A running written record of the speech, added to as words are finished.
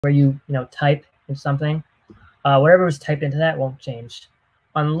where you type in something, whatever was typed into that won't change,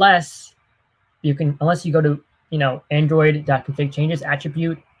 unless you go to Android.config changes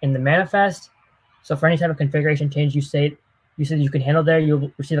attribute in the manifest. So for any type of configuration change you said you can handle there,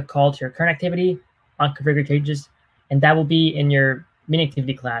 you'll receive a call to your current activity on configure changes, and that will be in your main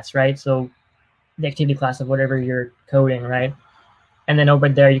activity class, right? So the activity class of whatever you're coding, right? And then over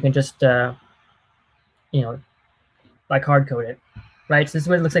there you can just like hard code it, right? So this is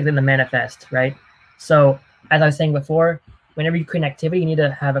what it looks like in the manifest, right? So as I was saying before, whenever you create an activity, you need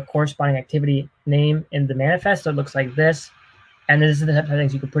to have a corresponding activity name in the manifest. So it looks like this, and this is the type of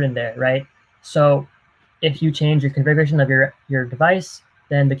things you can put in there, right? So if you change your configuration of your device,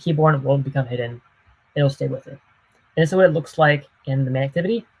 then the keyboard won't become hidden. It'll stay with it. And this is what it looks like in the main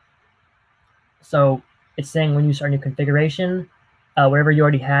activity. So it's saying when you start a new configuration, whatever you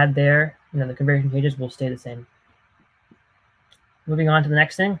already had there, the configuration pages will stay the same. Moving on to the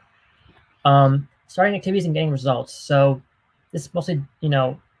next thing, starting activities and getting results. So this mostly,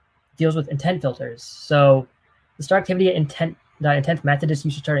 deals with intent filters. So the start activity intent method is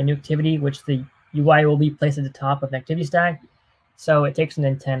used to start a new activity, which the UI will be placed at the top of an activity stack. So it takes an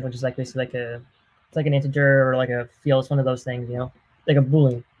intent, which is like basically it's like an integer or like a field. It's one of those things, like a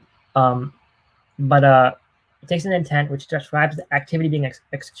Boolean. But it takes an intent which describes the activity being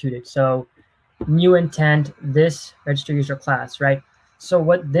executed. So new intent, this register user class, right? So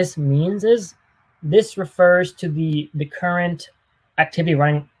what this means is this refers to the current activity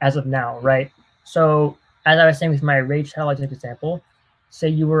running as of now, right? So as I was saying with my Rage Logic example, say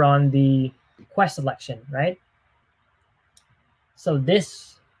you were on the quest selection, right? So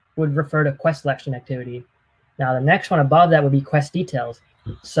this would refer to quest selection activity. Now the next one above that would be quest details.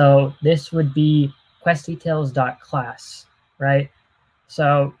 So this would be quest details.class, right?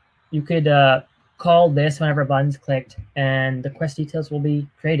 So you could call this whenever a button's clicked, and the quest details will be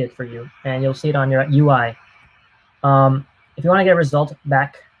created for you, and you'll see it on your UI. If you want to get a result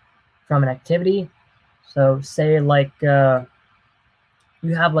back from an activity, so say like you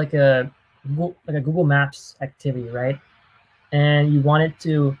have like a Google Maps activity, right? And you want it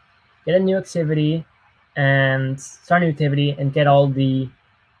to get a new activity and start a new activity and get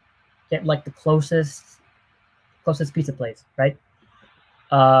like the closest pizza place, right?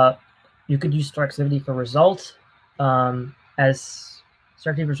 You could use start activity for result as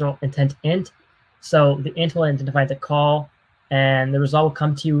start activity result intent int. So the int will identify the call, and the result will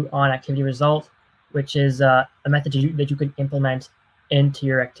come to you on activity result, which is a method that you could implement into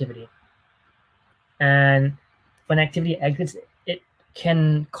your activity. And when activity exits, it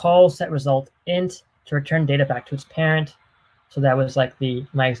can call set result int to return data back to its parent. So that was like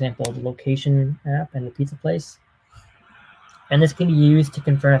my example of the location app and the pizza place. And this can be used to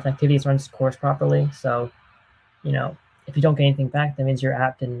confirm if activity runs its course properly. So, if you don't get anything back, that means your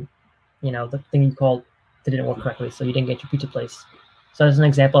app didn't, the thing you called didn't work correctly, so you didn't get your pizza place. So there's an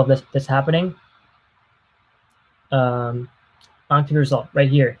example of this happening. On to the result right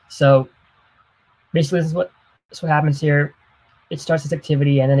here. So basically, this is what happens here. It starts this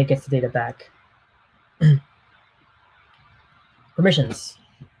activity and then it gets the data back. Permissions.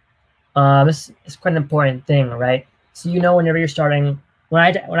 This is quite an important thing, right? So whenever you're starting, when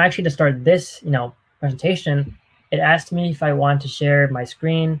I actually to start this presentation, it asked me if I want to share my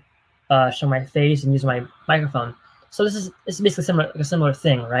screen, show my face, and use my microphone. So this is basically a similar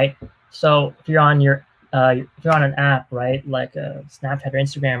thing, right? So if you're on if you're on an app, right, like Snapchat or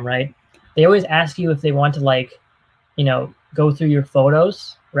Instagram, right, they always ask you if they want to go through your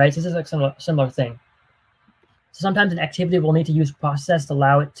photos, right? So this is like similar thing. So sometimes an activity will need to use process to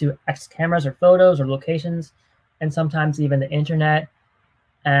allow it to access cameras or photos or locations, and sometimes even the internet.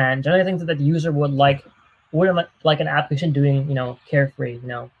 And generally things that the user wouldn't like an application doing, carefree.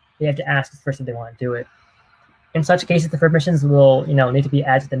 They have to ask first if they want to do it. In such cases, the permissions will, need to be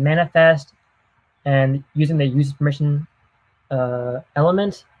added to the manifest, and using the user permission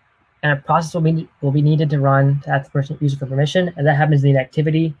element, and a process will be needed to run to ask the user for permission, and that happens in the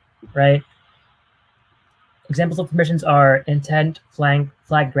activity, right? Examples of permissions are intent flag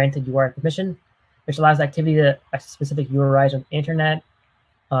granted URI permission, which allows the activity to access specific URIs on the internet.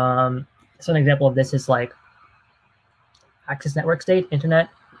 So an example of this is like access network state, internet.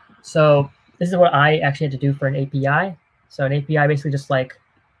 So this is what I actually had to do for an API. So an API basically just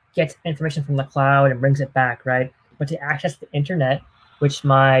gets information from the cloud and brings it back, right? But to access the internet, which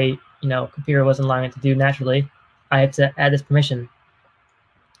my computer wasn't allowing it to do naturally, I had to add this permission.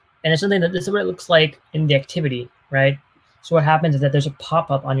 And it's something that this is what it looks like in the activity, right? So what happens is that there's a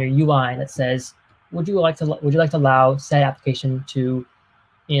pop-up on your UI that says, would you like to allow said application to,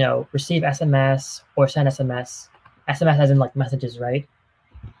 receive SMS or send SMS? SMS as in like messages, right?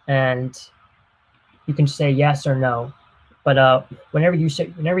 and you can say yes or no. But whenever you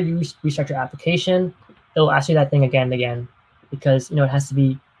restart your application, it'll ask you that thing again and again, because it has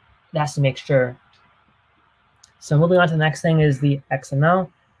to make sure. So moving on to the next thing is the XML.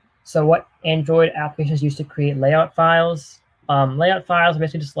 So what Android applications use to create layout files? Layout files are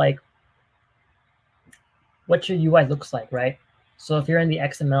basically just like what your UI looks like, right? So if you're in the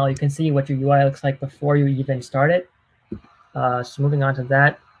XML, you can see what your UI looks like before you even start it. So moving on to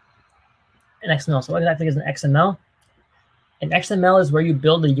that, an XML. So what exactly is an XML? An XML is where you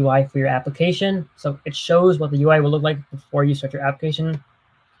build the UI for your application. So it shows what the UI will look like before you start your application.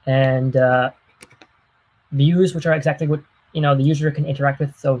 And views, which are exactly what the user can interact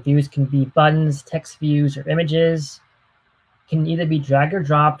with. So views can be buttons, text views, or images. Can either be drag or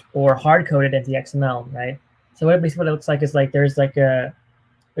dropped or hard coded into the XML, right? So basically what it looks like is like there's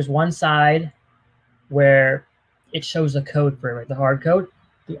one side where it shows the code for it, right, the hard code.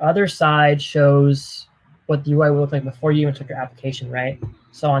 The other side shows what the UI will look like before you even start your application, right?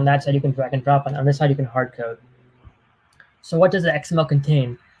 So on that side you can drag and drop, and on this side you can hard code. So what does the XML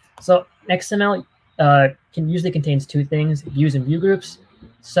contain? So XML usually contains two things: views and view groups.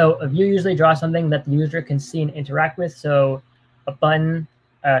 So a view usually draws something that the user can see and interact with. So a button,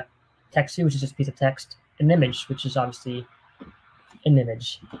 a text view, which is just a piece of text, an image, which is obviously an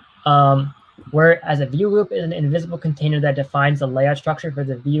image. Whereas a view group is an invisible container that defines the layout structure for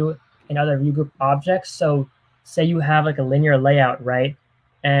the view and other view group objects. So say you have like a linear layout, right?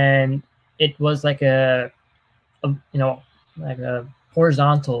 And it was like a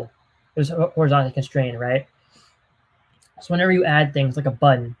horizontal, it was horizontally constrained, right? So whenever you add things like a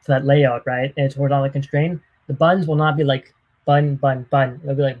button to that layout, right, and it's horizontally constrained, the buttons will not be like button, button, button.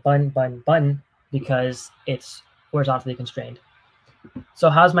 It'll be like button, button, button, because it's horizontally constrained. So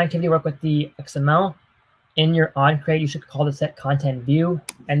how does my activity work with the XML? In your onCreate, you should call the set content view,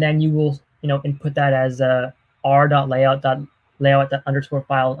 and then you will input that as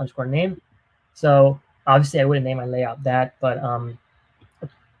r.layout.layout._file_name. So obviously I wouldn't name my layout that, but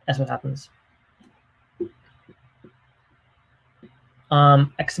that's what happens.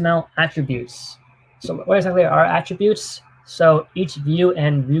 XML attributes. So what exactly are attributes? So each view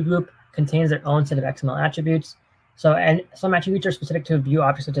and view group contains their own set of XML attributes. So, and some attributes are specific to a view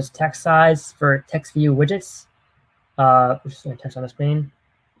object, such as text size for text view widgets, which is text on the screen,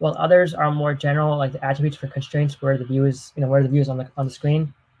 while others are more general, like the attributes for constraints where the view is, where the view is on the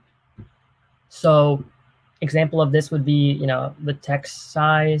screen. So example of this would be, the text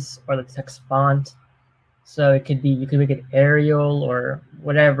size or the text font. So it could be, you could make it Arial or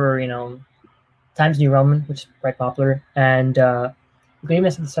whatever, Times New Roman, which is quite popular. And you can even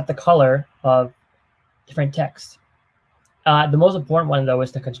set the color of different text. The most important one, though,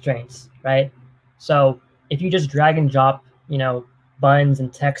 is the constraints, right? So if you just drag and drop, buttons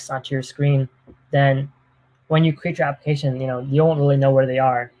and text onto your screen, then when you create your application, you won't really know where they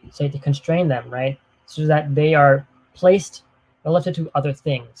are. So you have to constrain them, right? So that they are placed relative to other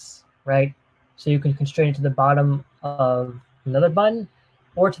things, right? So you can constrain it to the bottom of another button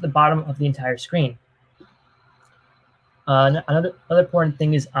or to the bottom of the entire screen. Another important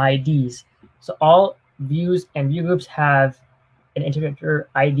thing is IDs. So all views and view groups have an integer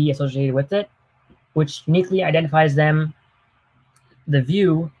ID associated with it, which uniquely identifies them, the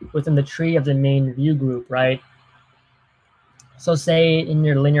view, within the tree of the main view group, right? So say in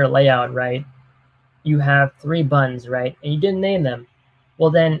your linear layout, right, you have 3 buttons, right, and you didn't name them.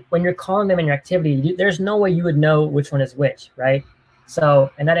 Well, then when you're calling them in your activity, there's no way you would know which one is which, right?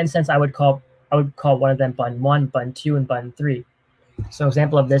 So in that instance, I would call one of them button 1, button 2, and button 3. So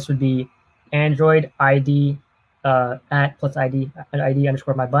example of this would be Android ID at plus ID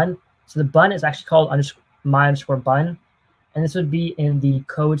underscore my button. So the button is actually called my underscore button, and this would be in the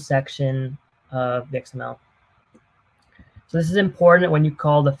code section of the XML. So this is important when you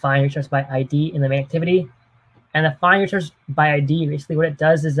call the find returns by ID in the main activity. And the find returns by ID, basically what it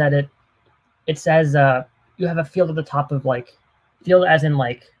does is that it says you have a field at the top of field as in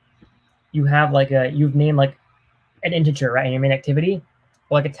you have you've named an integer, right, in your main activity,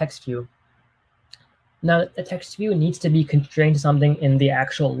 or like a text view. Now the text view needs to be constrained to something in the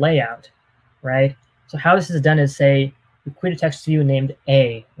actual layout, right? So how this is done is, say you create a text view named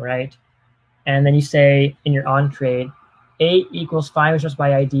A, right? And then you say in your onCreate, A equals find returns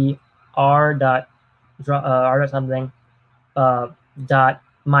by ID r dot something dot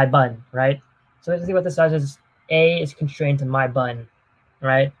my button, right? So basically what this does is A is constrained to my button,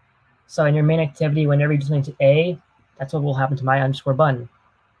 right? So in your main activity, whenever you do something to A, that's what will happen to my underscore button.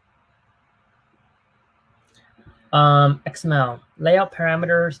 XML, layout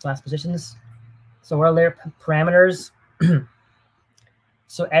parameters, class positions. So what are layer parameters?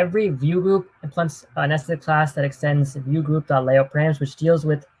 So every view group implements a nested class that extends viewGroup.layout params, which deals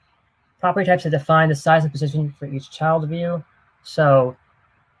with property types that define the size and position for each child view. So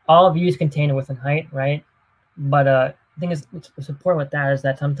all views contain a width and height, right? But the thing is, what's important with that is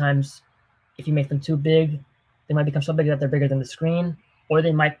that sometimes if you make them too big, they might become so big that they're bigger than the screen, or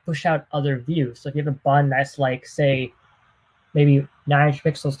they might push out other views. So if you have a button that's like, say, maybe 9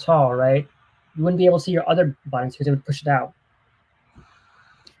 pixels tall, right? You wouldn't be able to see your other buttons because it would push it out.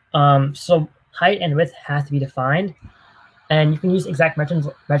 So height and width have to be defined, and you can use exact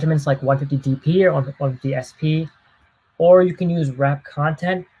measurements like 150 dp or 150 sp, or you can use wrap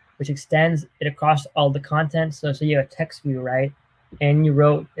content, which extends it across all the content. So you have a text view, right? And you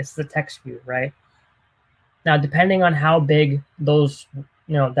wrote it's the text view, right? Now, depending on how big those,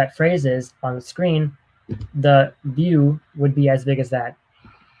 that phrase is on the screen, the view would be as big as that.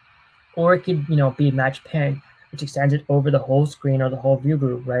 Or it could, be match parent, which extends it over the whole screen or the whole view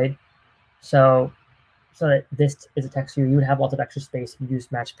group, right? So that this is a text view, you would have lots of extra space if you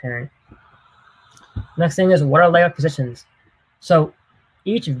use match parent. Next thing is, what are layout positions? So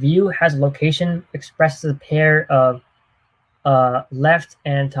each view has a location expressed as a pair of left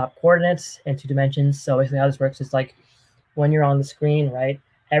and top coordinates in 2 dimensions. So basically how this works is like when you're on the screen, right?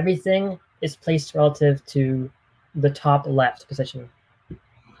 Everything is placed relative to the top left position.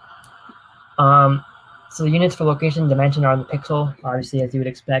 So the units for location and dimension are in the pixel, obviously, as you would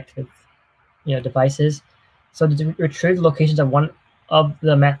expect with devices. So to retrieve the locations of one of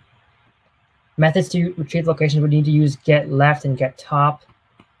the methods to retrieve locations, would need to use get left and get top,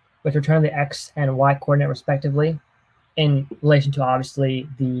 which return the x and y coordinate respectively, in relation to obviously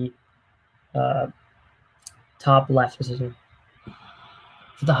the top left position.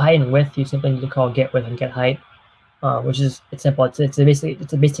 For the height and width, you simply need to call get width and get height, which is simple. It's a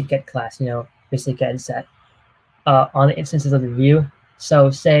basic get class, basic get and set on the instances of the view. So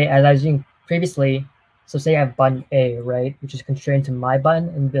say, as I was doing previously, so say I have button A, right, which is constrained to my button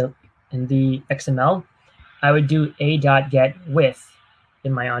in the XML. I would do a.get width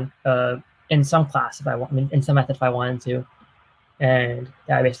in my in some class if I want, in some method if I wanted to, and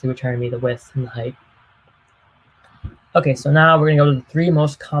that basically returned me the width and the height. Okay, so now we're gonna go to the 3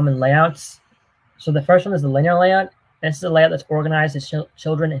 most common layouts. So the first one is the linear layout. This is a layout that's organized the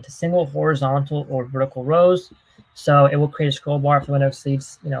children into single horizontal or vertical rows. So it will create a scroll bar if the window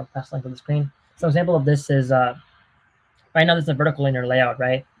exceeds, past length of the screen. So an example of this is, right now this is a vertical linear layout,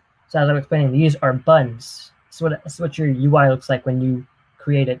 right? So as I was explaining, these are buttons. So that's what your UI looks like when you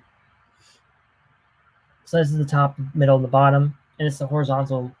create it. So this is the top, middle, and the bottom, and it's the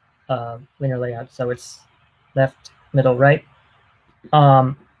horizontal linear layout. So it's left, middle, right.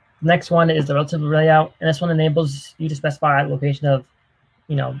 Next one is the relative layout, and this one enables you to specify a location of,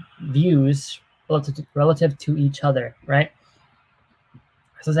 views relative to each other, right?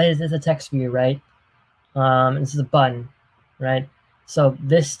 So say this is a text view, right? This is a button, right? So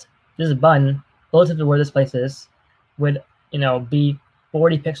this is a button relative to where this place is, would be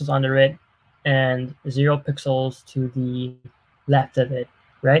 40 pixels under it and 0 pixels to the left of it,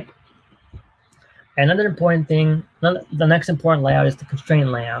 right? Another important thing, the next important layout is the constraint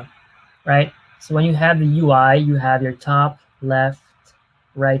layout, right? So when you have the UI, you have your top, left,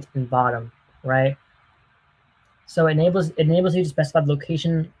 right, and bottom, right? So it enables you to specify the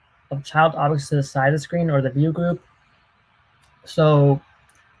location of child objects to the side of the screen or the view group. So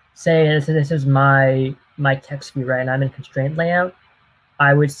say this is my text view, right? And I'm in constraint layout.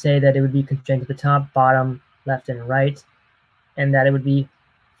 I would say that it would be constrained to the top, bottom, left, and right, and that it would be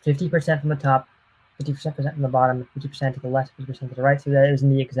 50% from the top, 50% from the bottom, 50% to the left, 50% to the right, so that it was in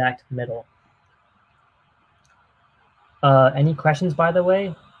the exact middle. Any questions, by the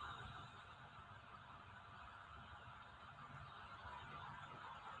way?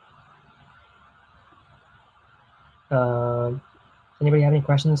 Anybody have any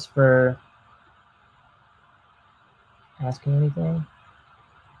questions for asking anything?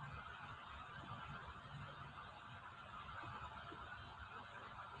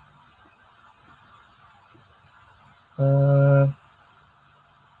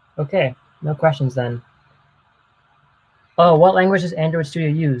 Okay, no questions then. Oh, what language does Android Studio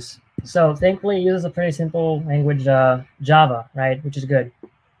use? So thankfully, it uses a pretty simple language, Java, right, which is good,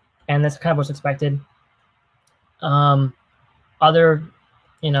 and that's kind of what's expected. Other,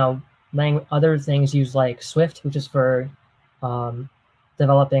 other things use like Swift, which is for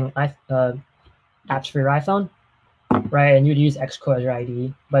developing apps for your iPhone, right? And you'd use Xcode as your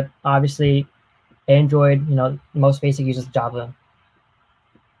IDE, but obviously, Android, most basic uses Java.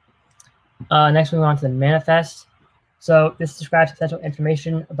 Next, we move on to the manifest. So this describes essential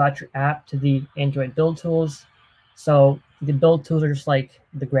information about your app to the Android build tools. So the build tools are just like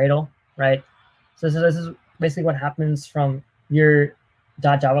the Gradle, right? So this is basically what happens from your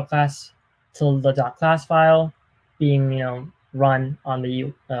 .java class to the .class file being, run on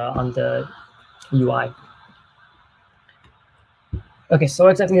the UI. Okay, so what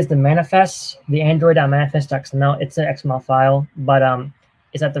exactly is the manifest? The Android.manifest.xml. It's an XML file, but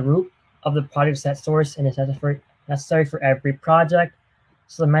it's at the root of the project set source, and it's necessary for every project.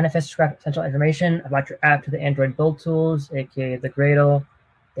 So the manifest describes essential information about your app to the Android build tools, aka the Gradle,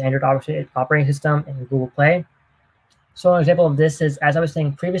 the Android operating system, and Google Play. So an example of this is, as I was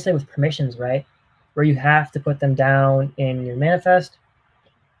saying previously, with permissions, right, where you have to put them down in your manifest.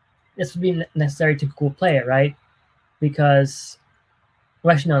 This would be necessary to Google Play it, right? Because,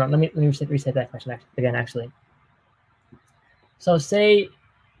 well, actually, no. Let me reset that question again. Actually, so say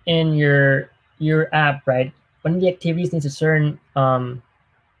in your app, right, one of the activities needs a certain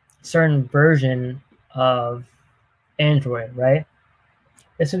version of Android, right?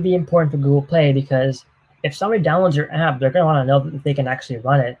 This would be important for Google Play because if somebody downloads your app, they're going to want to know that they can actually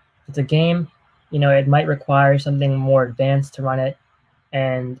run it. If it's a game, it might require something more advanced to run it,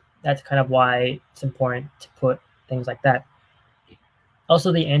 and that's kind of why it's important to put things like that.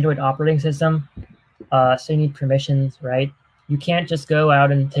 Also, the Android operating system, so you need permissions, right? You can't just go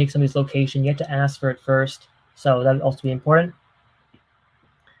out and take somebody's location. You have to ask for it first, so that would also be important.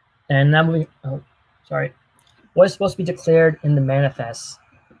 And now moving, what is supposed to be declared in the manifest?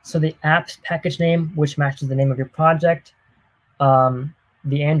 So the app's package name, which matches the name of your project.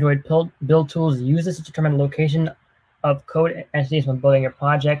 The Android build tools use this to determine the location of code entities when building your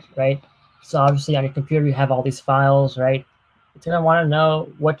project, right? So obviously on your computer, you have all these files, right? It's going to want to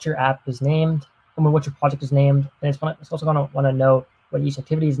know what your app is named, and what your project is named, and it's also going to want to know what each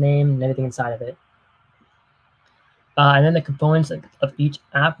activity is named and everything inside of it. And then the components of each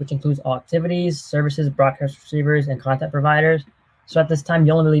app, which includes all activities, services, broadcast receivers, and content providers. So at this time,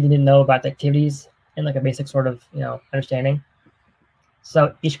 you only really need to know about the activities and like a basic sort of understanding.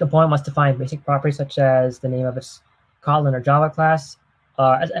 So each component must define basic properties such as the name of its Kotlin or Java class.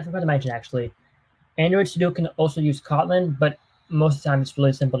 As I forgot to mention, actually, Android Studio can also use Kotlin, but most of the time it's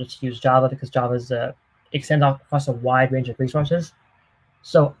really simple to use Java because Java is extends across a wide range of resources.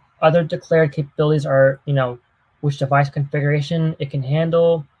 So other declared capabilities are, which device configuration it can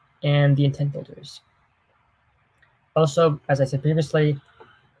handle, and the intent filters. Also, as I said previously,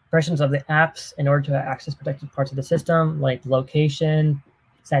 versions of the apps in order to access protected parts of the system, like location,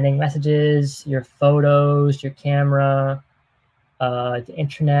 sending messages, your photos, your camera, the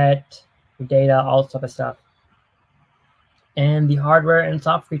internet, your data, all that type of stuff. And the hardware and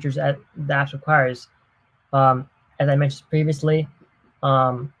software features that the app requires. As I mentioned previously,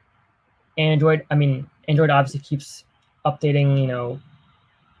 Android obviously keeps updating,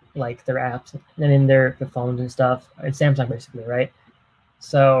 like their apps and in their phones and stuff. And Samsung basically, right?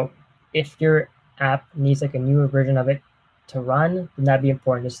 So if your app needs like a newer version of it to run, then that'd be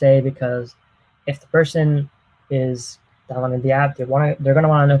important to say, because if the person is downloading the app, they're going to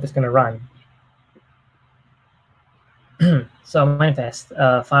want to know if it's going to run. So manifest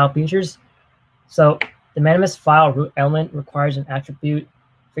file features. So the manifest file root element requires an attribute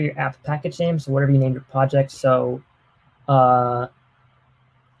for your app package name, so whatever you name your project. So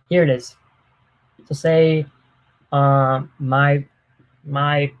here it is. So say my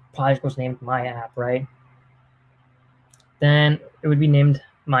project was named My App, right? Then it would be named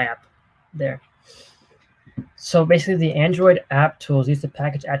My App there. So basically, the Android app tools use the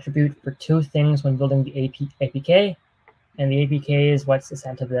package attribute for two things when building the APK, and the APK is what's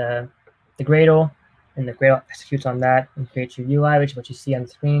sent to the Gradle, and the Gradle executes on that and creates your UI, which is what you see on the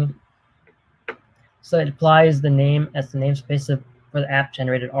screen. So it applies the name as the namespace for the app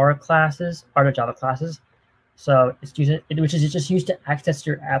generated R classes, R to Java classes. So it's which is just used to access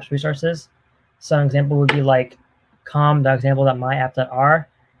your app's resources. So an example would be like com.example.myapp.r,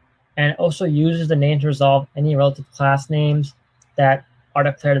 and it also uses the name to resolve any relative class names that are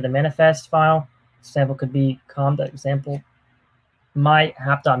declared in the manifest file. Example could be com.example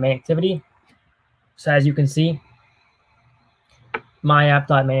myapp.mainActivity. So as you can see,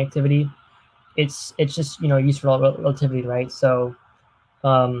 myapp.mainActivity, it's just used for relativity, right? So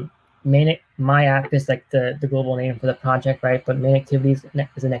my app is like the global name for the project, right? But main activities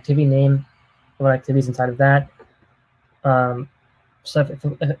is an activity name of activities inside of that. So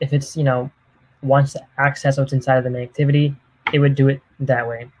if it's wants to access what's inside of the main activity, it would do it that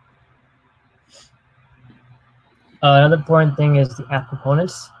way. Another important thing is the app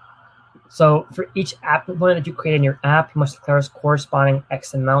components. So for each app component that you create in your app, you must declare its corresponding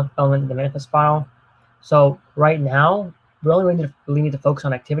XML element in the manifest file. So right now, we only really need to focus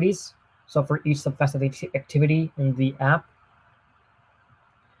on activities. So for each subclass of the activity in the app,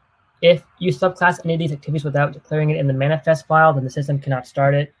 if you subclass any of these activities without declaring it in the manifest file, then the system cannot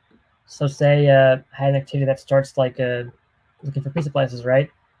start it. So say I had an activity that starts like looking for pizza places, right?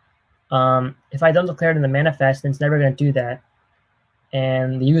 If I don't declare it in the manifest, then it's never going to do that,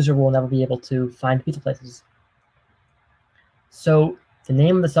 and the user will never be able to find pizza places. So the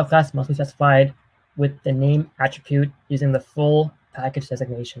name of the subclass must be specified with the name attribute using the full package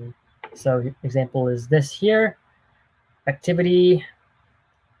designation. So example is this here. Activity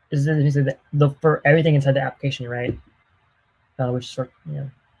is for everything inside the application, right? Which sort,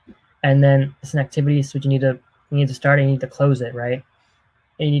 and then it's an activity, so you need to start and you need to close it, right?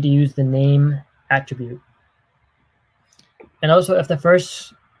 And you need to use the name attribute. And also, if the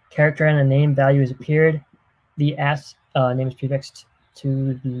first character and the name value is appeared, the app's name is prefixed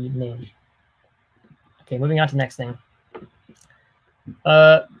to the name. Okay, moving on to the next thing.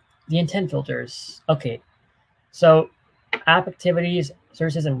 The intent filters. Okay, so app activities,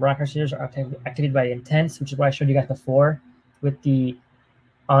 services, and broadcast procedures are activated by intents, which is what I showed you guys before with the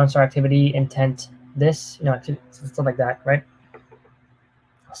on-star activity intent. This, stuff like that, right?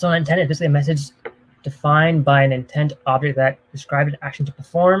 So an intent is basically a message defined by an intent object that describes an action to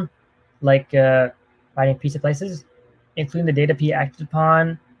perform, like finding pizza places, including the data be acted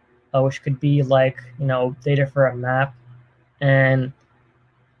upon, which could be like data for a map, and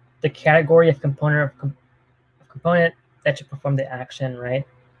the category of component that should perform the action, right?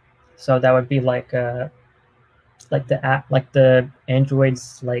 So that would be like the app, like the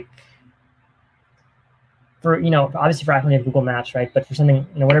Android's like for obviously for iPhone you have Google Maps, right? But for something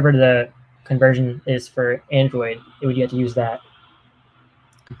whatever the conversion is for Android, you have to use that.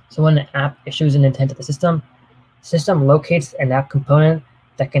 So when the app issues an intent to the system locates an app component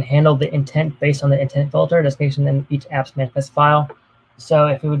that can handle the intent based on the intent filter designation in each app's manifest file. So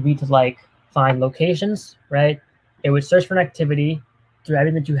if it would be to like find locations, right? It would search for an activity through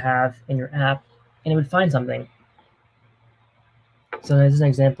everything that you have in your app, and it would find something. So this is an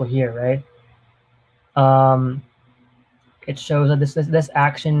example here, right? It shows that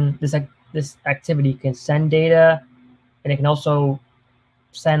this activity can send data, and it can also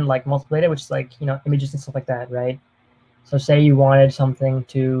send like multiple data, which is like images and stuff like that, right? So say you wanted something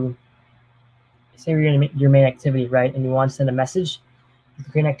to say your main activity, right, and you want to send a message, you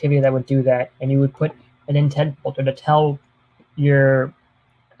could create an activity that would do that, and you would put an intent filter to tell your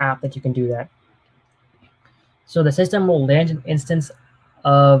app that you can do that. So the system will launch an instance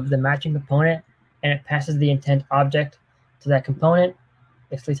of the matching component, and it passes the intent object to that component,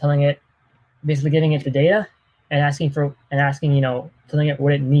 basically giving it the data and telling it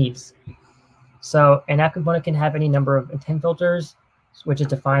what it needs. So an app component can have any number of intent filters, which is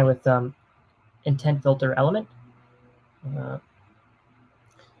defined with intent filter element.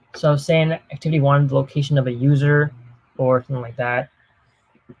 So say an activity wanted the location of a user or something like that.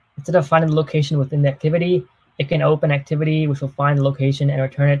 Instead of finding the location within the activity, it can open activity, which will find the location and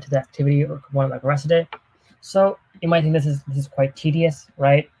return it to the activity or component that requested it. So you might think this is quite tedious,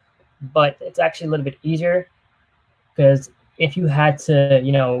 right? But it's actually a little bit easier, because if you had to,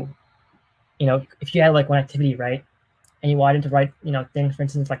 if you had like one activity, right, and you wanted to write, things, for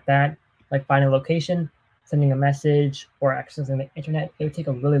instance, like that, like finding a location, sending a message, or accessing the internet, it would take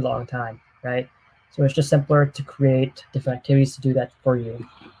a really long time, right? So it's just simpler to create different activities to do that for you.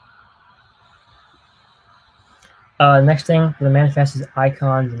 Next thing for the manifest is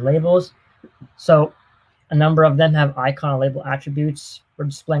icons and labels. So a number of them have icon or label attributes for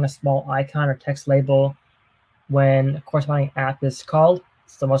displaying a small icon or text label when a corresponding app is called.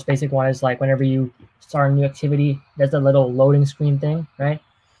 So the most basic one is like whenever you start a new activity, there's a little loading screen thing, right?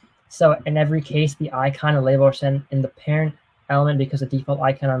 So in every case, the icon and label are sent in the parent element because the default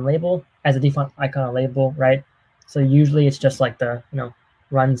icon on label as a default icon on label, right? So usually it's just like the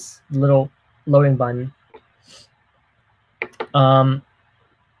runs little loading button. And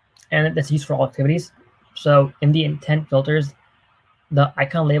that's used for all activities. So in the intent filters, the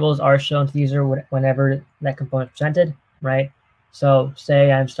icon labels are shown to the user whenever that component is presented, right? So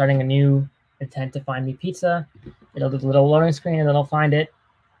say I'm starting a new intent to find me pizza, it'll do the little loading screen and then it'll find it,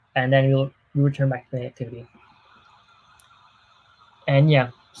 and then we'll return back to the activity. And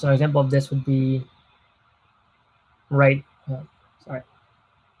yeah, so an example of this would be right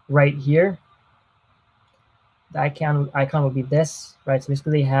here. The icon would be this, right? So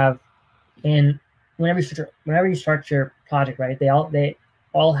basically they have, and whenever you start your project, right, they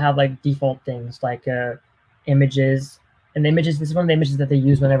all have like default things like images, and the images, this is one of the images that they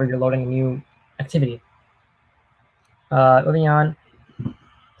use whenever you're loading a new activity. Moving on,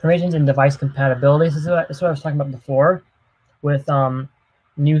 permissions and device compatibility. This is what I was talking about before with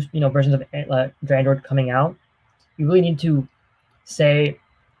new versions of Android coming out, you really need to say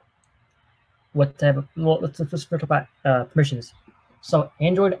what type of, well, let's talk about permissions. So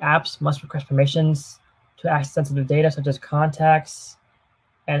Android apps must request permissions to access sensitive data such as contacts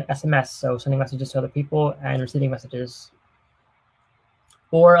and SMS, so sending messages to other people and receiving messages,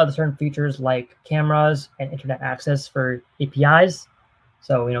 or other certain features like cameras and internet access for APIs.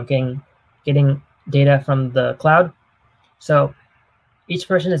 So getting data from the cloud. So each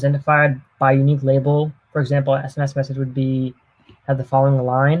person is identified by a unique label. For example, an SMS message would have the following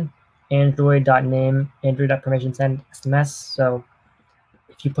line: Android.name, Android.permission send SMS. So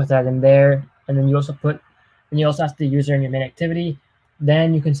if you put that in there, and then you also ask the user in your main activity,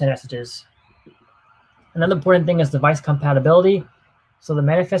 then you can send messages. Another important thing is device compatibility. So the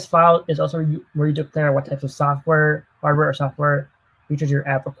manifest file is also where you declare what types of hardware or software features your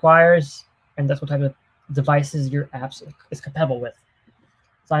app requires, and that's what type of devices your app is compatible with.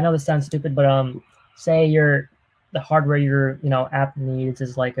 So I know this sounds stupid, but say the hardware your app needs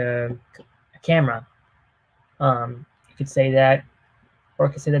is like a camera. You could say that, or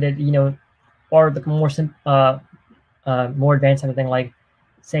you could say that or the more advanced type of thing, like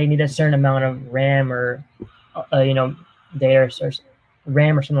say you need a certain amount of RAM or data or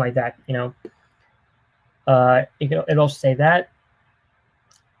RAM or something like that. It'll say that.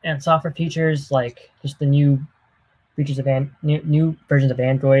 And software features like just the new features of new versions of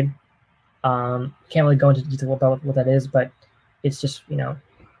Android. Can't really go into detail about what that is, but it's just you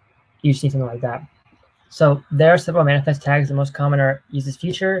just need something like that. So there are several manifest tags. The most common are uses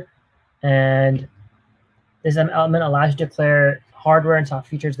feature, and this element allows you to declare hardware and soft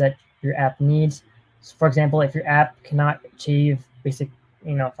features that your app needs. So for example, if your app cannot achieve basic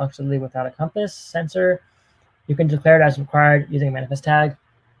functionality without a compass sensor, you can declare it as required using a manifest tag.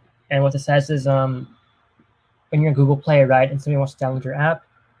 And what this says is when you're in Google Play, right, and somebody wants to download your app,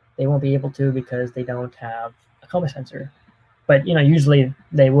 they won't be able to because they don't have a compass sensor. But usually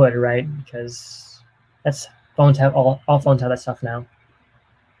they would, right? Because that's phones have all phones have that stuff now.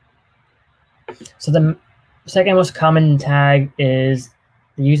 So the second most common tag is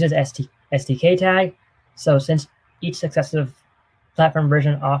the user's SDK tag. So since each successive platform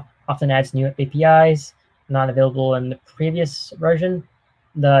version often adds new APIs not available in the previous version,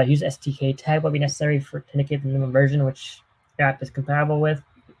 the user SDK tag will be necessary to indicate the minimum version which your app is compatible with.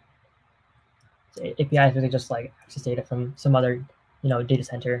 So API is really just like access data from some other data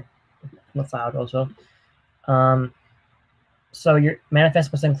center from the cloud also. So your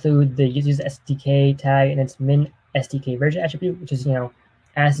manifest must include the user SDK tag and its min SDK version attribute, which is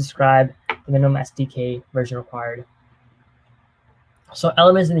as described, the minimum SDK version required. So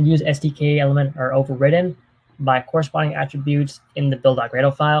elements in the use SDK element are overridden by corresponding attributes in the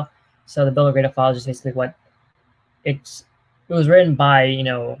build.gradle file. So the build.gradle file is just basically what it was written by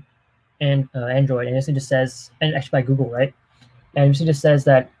Android, and it just says, and actually by Google, right? And it just says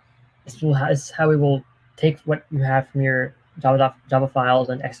that this is how we will take what you have from your Java files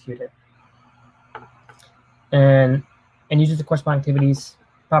and execute it, and uses the corresponding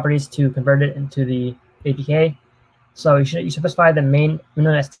properties to convert it into the APK. So you specify the minimum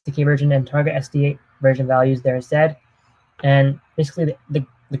SDK version and target SDK version values there instead. And basically the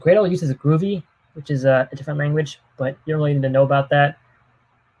Gradle uses Groovy, which is a different language, but you don't really need to know about that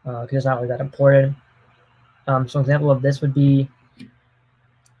because it's not really that important. So an example of this would be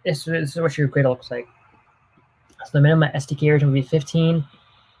this is what your Gradle looks like. So the minimum SDK version would be 15,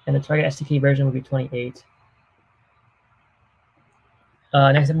 and the target SDK version would be 28.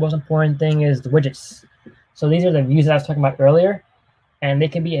 Next most important thing is the widgets. So these are the views that I was talking about earlier, and they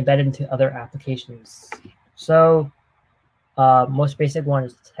can be embedded into other applications. So most basic one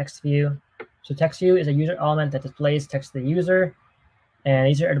is text view. So text view is a user element that displays text to the user, and the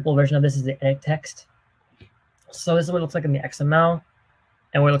user editable version of this is the edit text. So this is what it looks like in the XML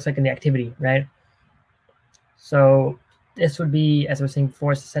and what it looks like in the activity, right? So this would be, as I was saying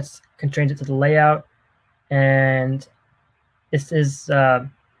before, sets constraints it to the layout, and this is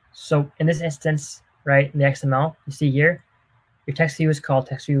so in this instance, right, in the XML you see here, your text view is called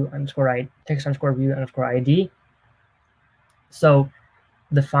text view underscore view underscore ID. So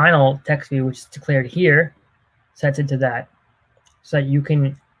the final text view, which is declared here, sets into that, so that you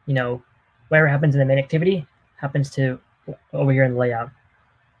can, whatever happens in the main activity happens to over here in the layout.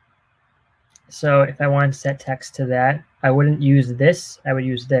 So if I wanted to set text to that, I wouldn't use this, I would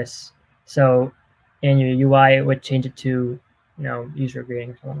use this. So in your UI, it would change it to, user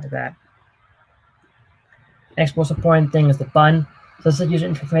greeting or something like that. Next most important thing is the button. So this is a user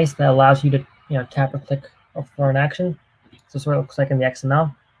interface that allows you to, tap or click for an action. So this is what it looks like in the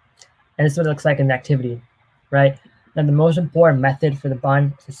XML. And this is what it looks like in the activity, right? Now, the most important method for the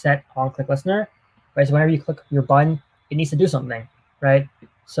button is to set on click listener, right? So whenever you click your button, it needs to do something, right?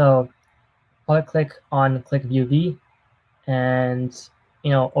 So click on click view V, and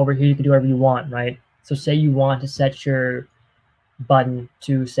over here you can do whatever you want, right? So say you want to set your button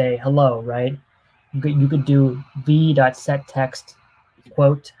to say hello, right? You could do v.setText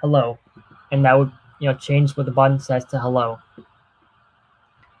quote hello, and that would change what the button says to hello.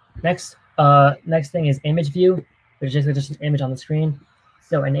 Next thing is image view, which is just an image on the screen.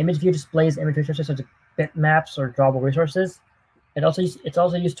 So an image view displays image resources such as bitmaps or drawable resources. It's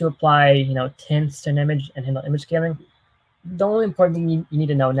also used to apply tints to an image and handle image scaling. The only important thing you need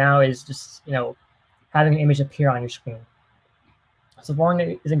to know now is just having an image appear on your screen. So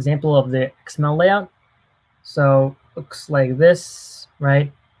following is an example of the XML layout. So looks like this,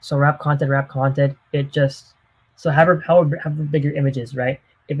 right? So wrap content. It just however big your image is, right?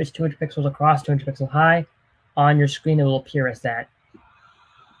 If it's 200 pixels across, 200 pixels high, on your screen it will appear as that.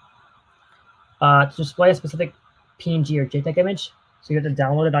 To display a specific PNG or JPEG image, so you have to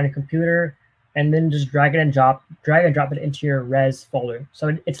download it on your computer and then just drag and drop it into your res folder.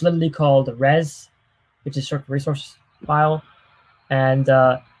 So it's literally called res, which is short for resource file. And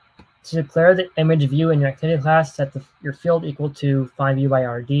to declare the image view in your activity class, set your field equal to find view by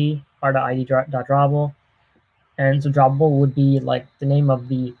rd, r.id.drawable. And so drawable would be like the name of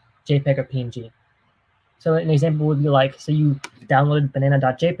the JPEG or PNG. So an example would be like, say you downloaded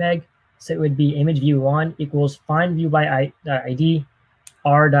banana.jpg, so it would be image view 1 equals find view by id,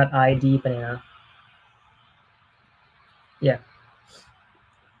 r.id banana. Yeah.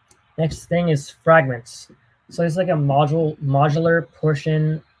 Next thing is fragments. So it's like a modular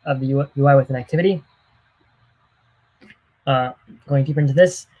portion of the UI with an activity. Going deeper into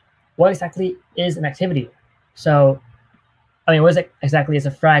this, what exactly is an activity? So, what exactly is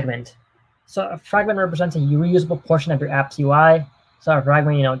a fragment? So a fragment represents a reusable portion of your app's UI. So a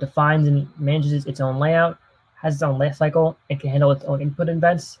fragment, defines and manages its own layout, has its own life cycle, and can handle its own input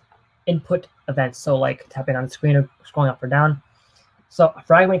events. So like tapping on the screen or scrolling up or down. So a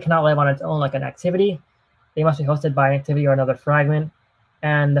fragment cannot live on its own like an activity. They must be hosted by an activity or another fragment.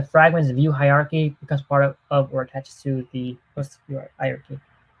 And the fragment's view hierarchy becomes part of or attaches to the host hierarchy.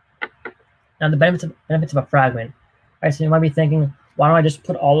 Now the benefits of a fragment. Right, so you might be thinking, why don't I just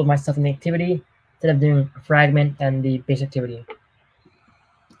put all of my stuff in the activity instead of doing a fragment and the base activity?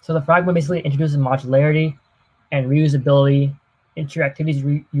 So the fragment basically introduces modularity and reusability into your activities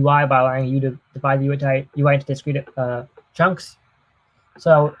UI by allowing you to divide the UI into discrete chunks.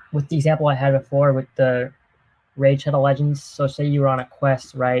 So with the example I had before with the Raid Shadow Legends, so say you were on a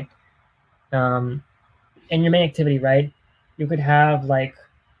quest, right? In your main activity, right, you could have like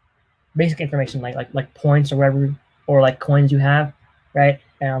basic information like points or whatever, or like coins you have, right?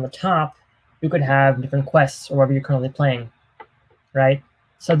 And on the top, you could have different quests or whatever you're currently playing, right?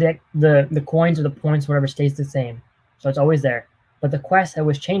 So the coins or the points, whatever, stays the same. So it's always there. But the quest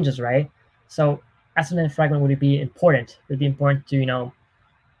always changes, right? So as an fragment would be important. It would be important to,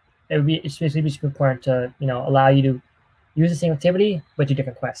 it's basically important to, allow you to use the same activity, but do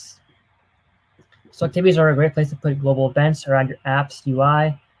different quests. So activities are a great place to put global events around your app's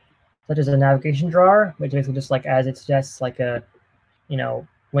UI, such as a navigation drawer, which basically just like as it suggests, like a,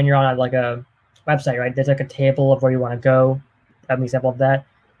 when you're on like a website, right? There's like a table of where you want to go. That's an example of that.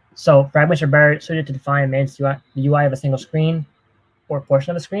 So fragments are better suited to define and manage the UI of a single screen or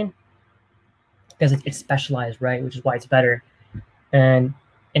portion of the screen because it's specialized, right? Which is why it's better. And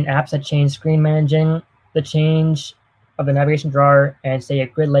in apps that change screen managing, the change of the navigation drawer and say a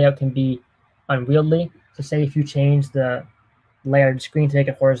grid layout can be unwieldy. So say if you change the layout of the screen to make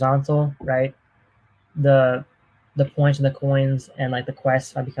it horizontal, right? The points and the coins and like the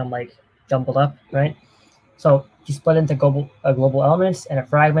quests have become like jumbled up, right? So if you split into global elements and a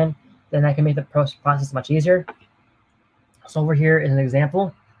fragment, then that can make the process much easier. So over here is an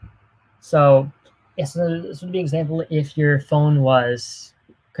example. So this would be an example if your phone was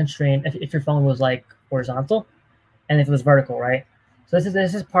constrained, if your phone was like horizontal, and if it was vertical, right? So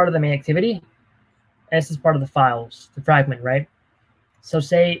this is part of the main activity, and this is part of the files, the fragment, right? So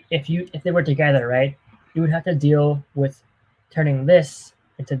say if they were together, right, you would have to deal with turning this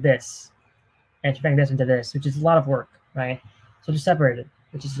into this and turning this into this, which is a lot of work, right? So just separate it,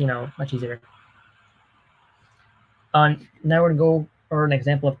 which is much easier. Now we're gonna go over an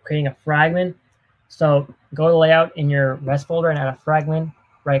example of creating a fragment. So go to layout in your res folder and add a fragment.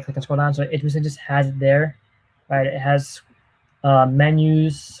 Right click and scroll down. So it basically just has it there, right? It has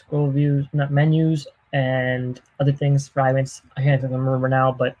menus, scroll views, not menus, and other things, fragments. I can't remember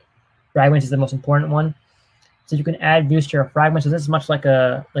now, but fragments is the most important one. So you can add views to your fragment. So this is much like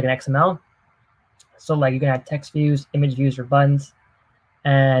an XML. So like you can add text views, image views, or buttons.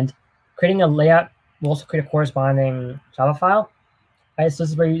 And creating a layout will also create a corresponding Java file. Right, so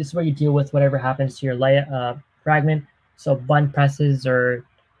this is where you deal with whatever happens to your layout fragment. So button presses or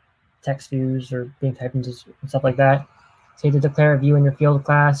text views or being typed into and stuff like that. So you have to declare a view in your field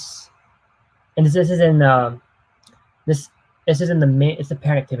class. And this is in this is in the main, it's the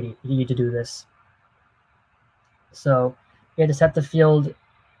parent activity. You need to do this. So you have to set the field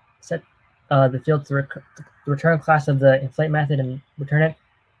to return class of the inflate method and return it.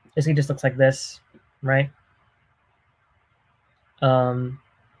 Basically just looks like this, right? So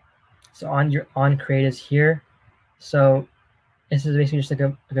on create is here. So this is basically just like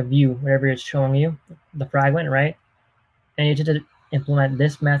a view, whatever it's showing you, the fragment, right? And you just implement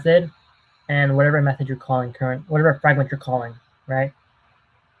this method and whatever method you're calling whatever fragment you're calling, right?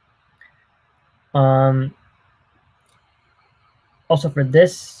 Also for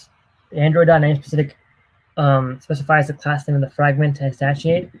this, Android.name specific specifies the class name of the fragment to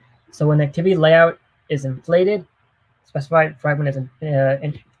instantiate. So when the activity layout is inflated, specified fragment is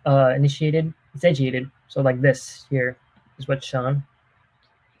instantiated. So like this here is what's shown.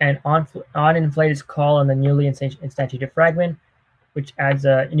 And on inflate is call on the newly instantiated fragment, which adds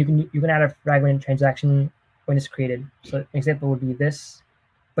and you can add a fragment transaction when it's created. So an example would be this,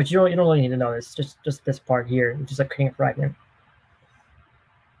 but you don't really need to know this. Just this part here, which is like creating a fragment.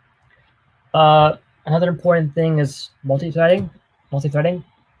 Another important thing is multi-threading,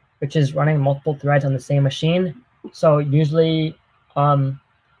 which is running multiple threads on the same machine. So usually,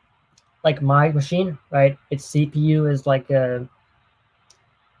 like my machine, right? Its CPU is like a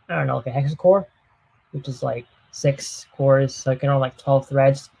hexacore, which is like 6 cores, so it can run like 12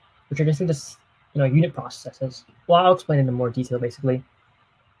 threads, which are just unit processes. Well, I'll explain it in more detail basically.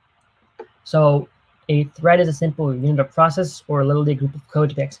 So a thread is a simple unit of process or literally a group of code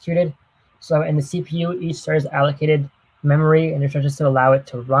to be executed. So in the CPU, each thread is allocated memory and instructions to allow it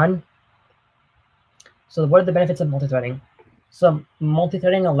to run. So what are the benefits of multi-threading? So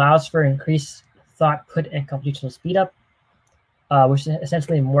multi-threading allows for increased throughput and computational speed up, which is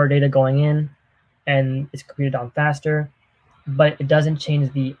essentially more data going in and it's computed on faster, but it doesn't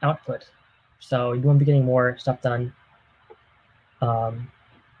change the output. So you won't be getting more stuff done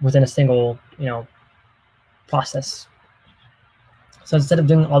within a single, process. So instead of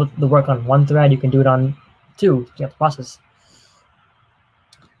doing all the work on one thread, you can do it on 2 to get the process.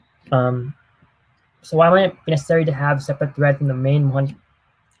 So why might it be necessary to have separate thread from the main one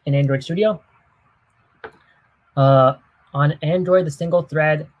in Android Studio? On Android, the single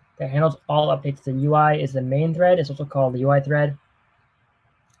thread that handles all updates to the UI is the main thread. It's also called the UI thread.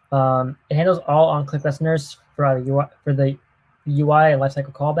 It handles all on-click listeners for the UI and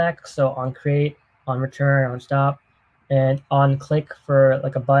lifecycle callback. So on create, on return, on stop, and on click for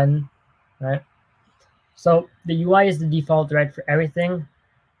like a button, right? So the UI is the default thread for everything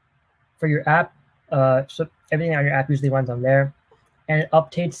for your app. So everything on your app usually runs on there, and it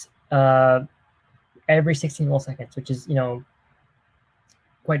updates every 16 milliseconds, which is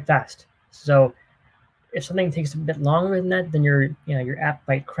quite fast. So if something takes a bit longer than that, then your app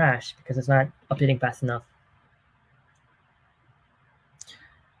might crash because it's not updating fast enough.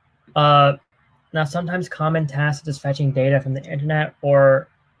 Now, sometimes common tasks such as fetching data from the internet or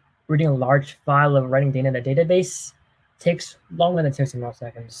reading a large file of writing data in a database takes longer than 60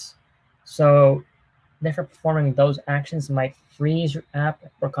 milliseconds. So therefore, performing those actions might freeze your app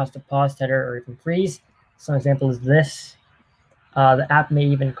or cause a pause, stutter, or even freeze. Some example is this. The app may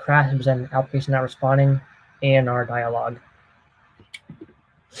even crash and present an application not responding in our dialog.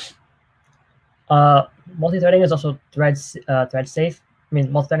 Multi-threading is also thread safe.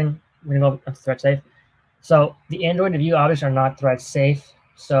 Multi-threading, we're going to go to thread safe. So the Android view objects are not thread safe.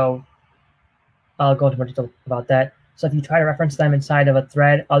 So I'll go into more detail about that. So if you try to reference them inside of a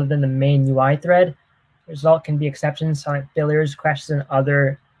thread other than the main UI thread, the result can be exceptions, silent failures, crashes, and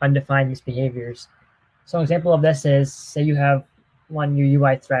other undefined misbehaviors. So an example of this is, say you have one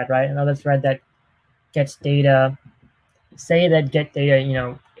UI thread, right? Another thread that gets data. Say that get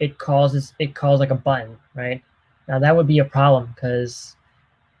data, it calls like a button, right? Now that would be a problem because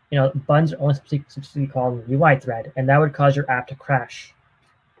buttons are only specifically called in the UI thread, and that would cause your app to crash.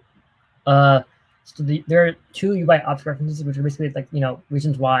 So there are 2 UI object references, which are basically like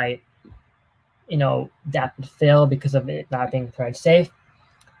reasons why the app would fail because of it not being thread safe.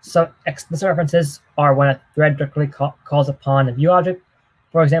 So explicit references are when a thread directly calls upon a view object.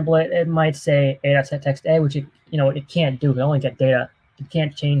 For example, it might say a.setText A, which it can't do. It can only get data. It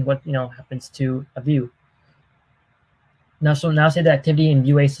can't change what happens to a view. Now say the activity in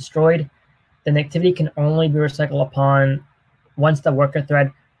view A is destroyed, then the activity can only be recycled upon once the worker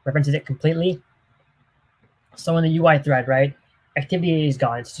thread references it completely. So in the UI thread, right, activity is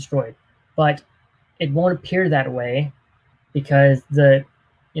gone, it's destroyed, but it won't appear that way because the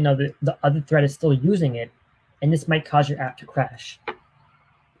other thread is still using it, and this might cause your app to crash.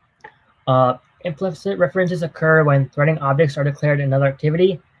 Implicit references occur when threading objects are declared in another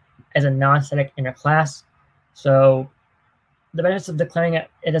activity as a non-static inner class. So the benefits of declaring it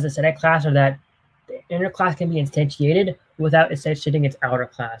as a static class are that the inner class can be instantiated without instantiating its outer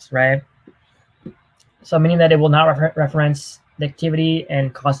class, right? So meaning that it will not reference the activity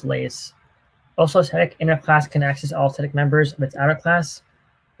and cause delays. Also, static inner class can access all static members of its outer class,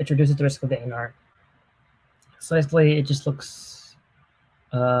 which reduces the risk of the NR. So basically, it just looks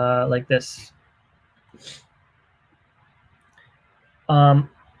like this. One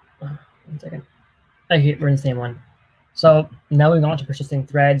second. Okay, we're in the same one. So now we go on to persisting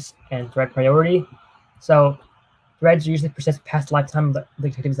threads and thread priority. So threads usually persist past the lifetime of the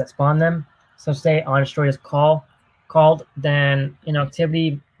activities that spawn them. So say on destroy is called, then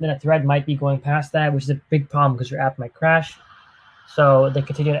activity, then a thread might be going past that, which is a big problem because your app might crash. So they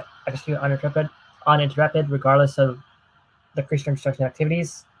continue to execute uninterrupted regardless of the creation or destruction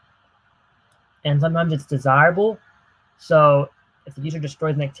activities. And sometimes it's desirable. So if the user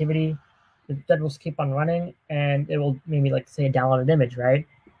destroys an activity, the thread will keep on running, and it will maybe like say a downloaded image, right?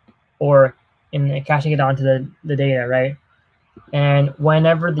 Or in caching it onto the data, right? And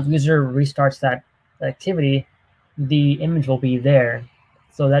whenever the user restarts that activity, the image will be there.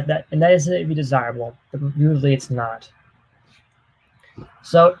 So that is be desirable, but usually it's not.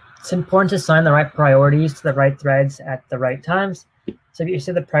 So it's important to assign the right priorities to the right threads at the right times. So if you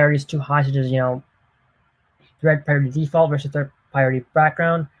say the priority is too high, such as thread priority default versus thread priority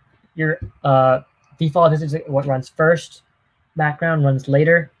background, your default is what runs first, background runs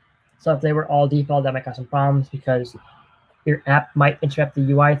later. So if they were all default, that might cause some problems because your app might interrupt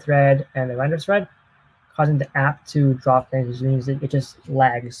the UI thread and the render thread, causing the app to drop things, which means it just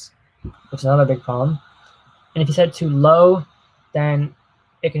lags, which is another big problem. And if you set it too low, then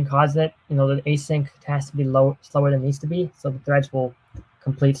it can cause it, the async has to be slower than it needs to be. So the threads will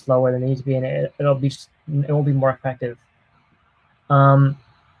complete slower than they need to be, and it won't be more effective.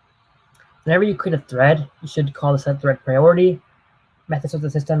 Whenever you create a thread, you should call the set thread priority method so the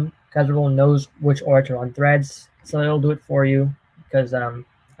system schedule knows which order to run threads. So it'll do it for you because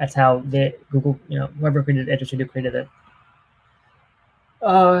that's how the Google, whoever created it, should have created it.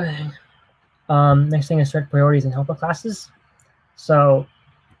 Next thing is thread priorities and helper classes. So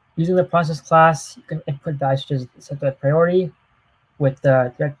using the process class, you can input values such as set thread priority with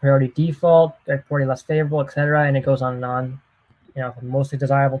the thread priority default, thread priority less favorable, etc. And it goes on and on, from mostly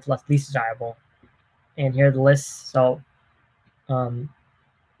desirable to least desirable. And here are the lists. So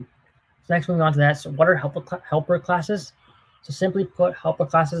next, moving on to that. So what are helper classes? So simply put, helper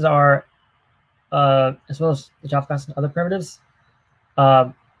classes are, as well as the Java class and other primitives,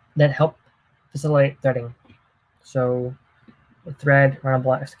 that help facilitate threading. So the thread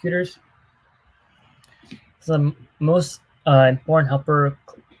runnable executors. So the most important helper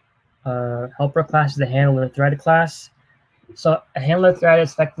class is the handler thread class. So a handler thread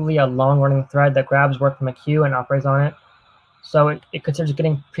is effectively a long-running thread that grabs work from a queue and operates on it. So it considers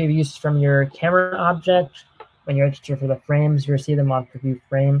getting previews from your camera object. When you register for the frames, you receive them on preview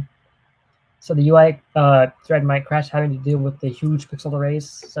frame. So the UI thread might crash having to deal with the huge pixel arrays,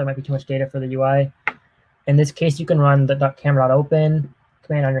 so it might be too much data for the UI. In this case, you can run the .camera.open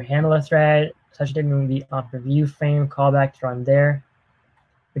command on your handler thread. Such data will be on preview frame callback to run there,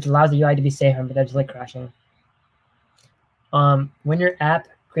 which allows the UI to be safe from potentially crashing. When your app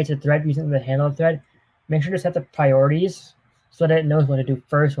creates a thread using the handler thread, make sure to set the priorities so that it knows what to do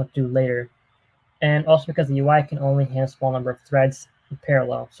first, what to do later. And also because the UI can only handle a small number of threads in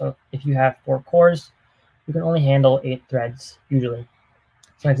parallel. So if you have 4 cores, you can only handle 8 threads usually.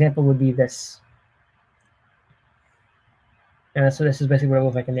 So an example would be this. And so this is basically what it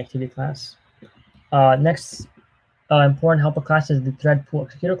looks like in the activity class. Next important helper class is the thread pool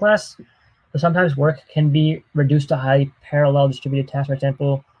executor class. So sometimes work can be reduced to highly parallel distributed tasks. For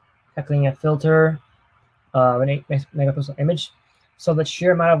example, calculating a filter, an 8 megapixel image. So the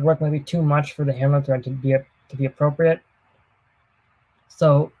sheer amount of work may be too much for the handler thread to be appropriate.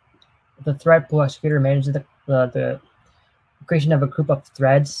 So the thread pool executor manages the creation of a group of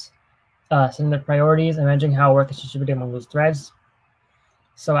threads, setting their priorities and managing how work is distributed among those threads.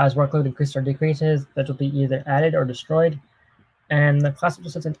 So as workload increases or decreases, that will be either added or destroyed. And the class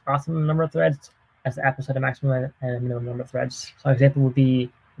just sets an optimum number of threads as the app will set a maximum and a minimum number of threads. So an example would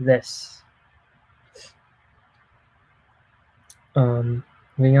be this.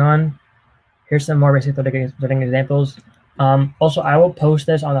 Moving on, here's some more basic threading examples. Also, I will post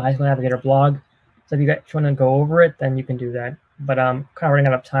this on the High School Navigator blog. So if you guys want to go over it, then you can do that. But I'm kind of running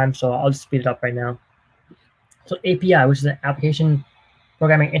out of time, so I'll just speed it up right now. So API, which is an application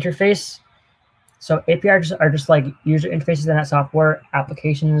programming interface. So APIs are just like user interfaces in that software.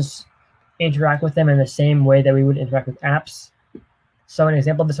 Applications interact with them in the same way that we would interact with apps. So an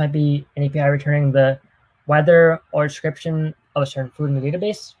example of this might be an API returning the weather or description of a certain food in the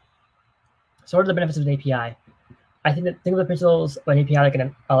database. So what are the benefits of an API? I think of the principles of an API like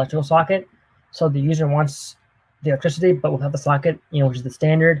an electrical socket. So the user wants the electricity, but without the socket, which is the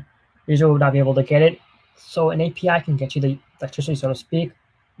standard, the user would not be able to get it. So an API can get you the electricity, so to speak,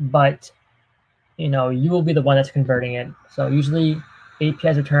 but you will be the one that's converting it. So usually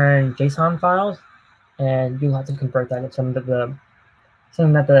APIs return JSON files, and you'll have to convert that into something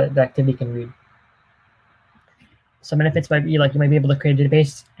that the activity can read. Some benefits might be like you might be able to create a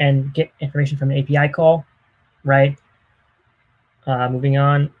database and get information from an API call, right? Moving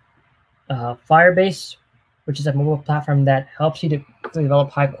on, Firebase, which is a mobile platform that helps you to quickly develop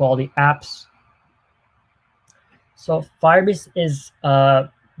high-quality apps. So Firebase is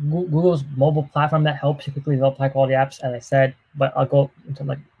Google's mobile platform that helps you quickly develop high-quality apps, as I said, but I'll go into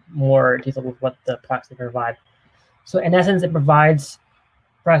like more detail with what the products they provide. So in essence, it provides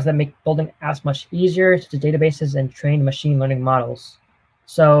products that make building apps much easier, such as databases and trained machine learning models.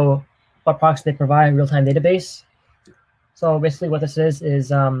 So what products they provide? Real-time database. So basically what this is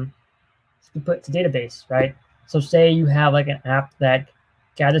we put to database, right? So say you have like an app that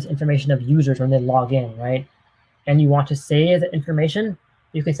gathers information of users when they log in, right? And you want to save the information,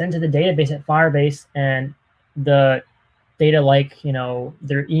 you can send to the database at Firebase, and the data like,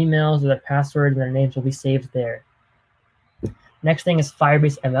 their emails, their passwords, their names will be saved there. Next thing is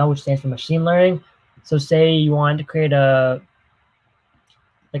Firebase ML, which stands for machine learning. So say you want to create a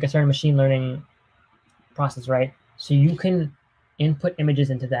certain machine learning process, right? So you can input images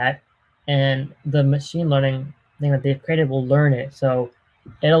into that, and the machine learning thing that they've created will learn it. So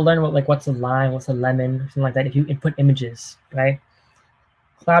it'll learn what's a lime, what's a lemon, or something like that if you input images, right?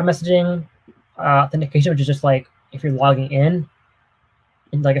 Cloud messaging, authentication, which is just like if you're logging in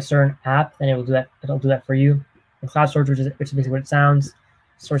like a certain app, then it'll do that for you. And cloud storage, which is basically what it sounds,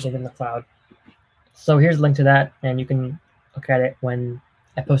 storage in the cloud. So here's a link to that, and you can look at it when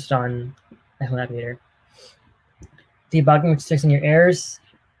I post it on Excel Navigator. Debugging, which is fixing your errors.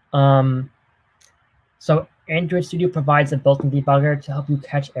 So Android Studio provides a built-in debugger to help you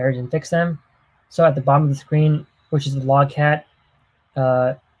catch errors and fix them. So at the bottom of the screen, which is the logcat,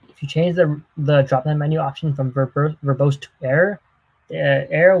 if you change the drop-down menu option from verbose to error, the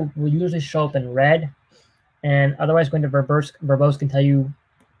error will usually show up in red, and otherwise going to verbose can tell you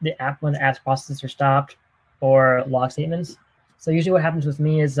when the app's processes are stopped or log statements. So usually what happens with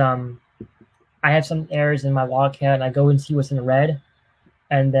me is I have some errors in my logcat, and I go and see what's in red,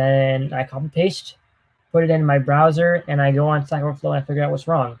 and then I copy paste, put it in my browser, and I go on Stack Overflow and I figure out what's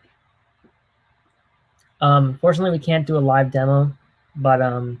wrong. Fortunately, we can't do a live demo, but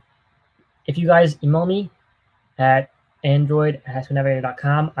if you guys email me at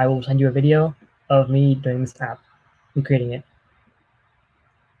android@highschoolnavigator.com, I will send you a video of me doing this app, me creating it.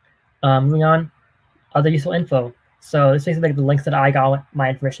 Moving on, other useful info. So this is basically like the links that I got my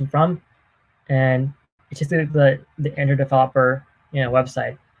information from, and it's just the Android developer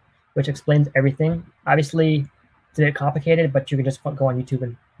website, which explains everything. Obviously, it's a bit complicated, but you can just go on YouTube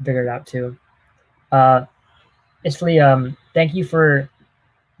and figure it out too. Basically, thank you for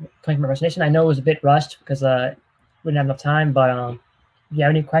coming to my presentation. I know it was a bit rushed because we didn't have enough time, but if you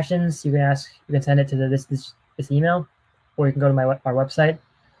have any questions, you can send it to this email, or you can go to our website.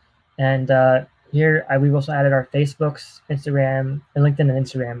 And here we've also added our Facebooks, Instagram, and LinkedIn and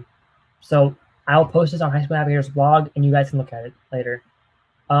Instagram. So I'll post this on High School Navigator's blog, and you guys can look at it later.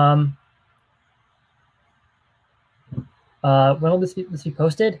 When will this be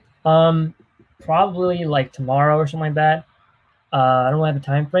posted? Probably like tomorrow or something like that. I don't have a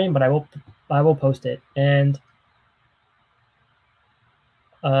time frame, but I will post it, and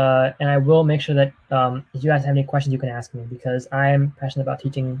I will make sure that if you guys have any questions, you can ask me, because I am passionate about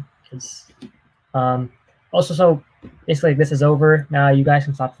teaching kids. Also, so basically this is over now. You guys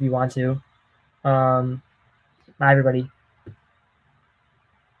can stop if you want to. Bye, everybody.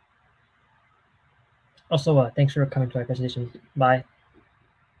 Also, thanks for coming to my presentation. Bye.